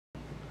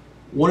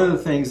One of the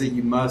things that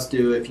you must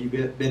do if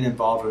you've been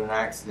involved in an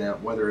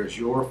accident, whether it's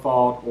your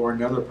fault or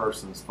another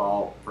person's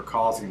fault for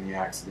causing the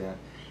accident,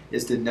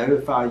 is to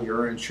notify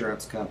your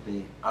insurance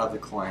company of the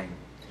claim.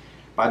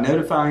 By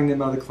notifying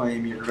them of the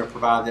claim, you're going to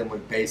provide them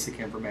with basic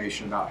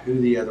information about who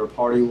the other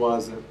party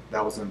was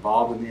that was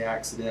involved in the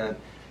accident,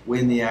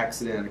 when the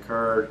accident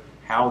occurred,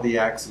 how the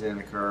accident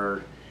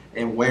occurred,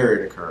 and where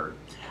it occurred.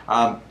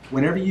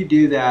 Whenever you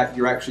do that,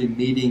 you're actually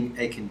meeting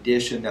a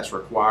condition that's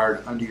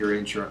required under your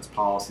insurance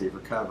policy for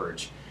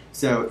coverage.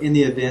 So in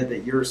the event that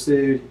you're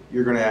sued,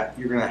 you're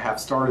gonna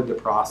have started the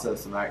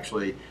process of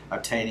actually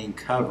obtaining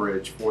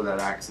coverage for that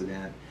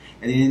accident.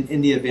 And in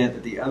the event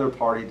that the other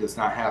party does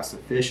not have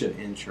sufficient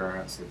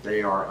insurance, if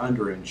they are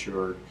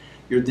underinsured,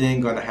 you're then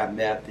going to have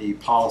met the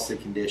policy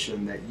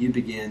condition that you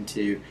begin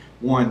to,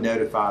 one,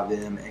 notify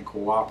them and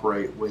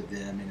cooperate with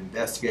them in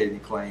investigating the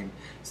claim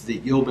so that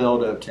you'll be able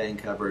to obtain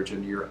coverage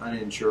under your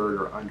uninsured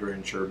or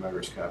underinsured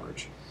motorist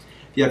coverage.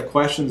 If you have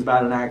questions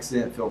about an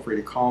accident, feel free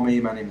to call me.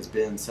 My name is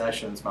Ben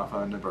Sessions. My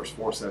phone number is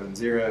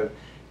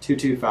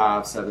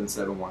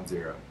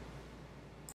 470-225-7710.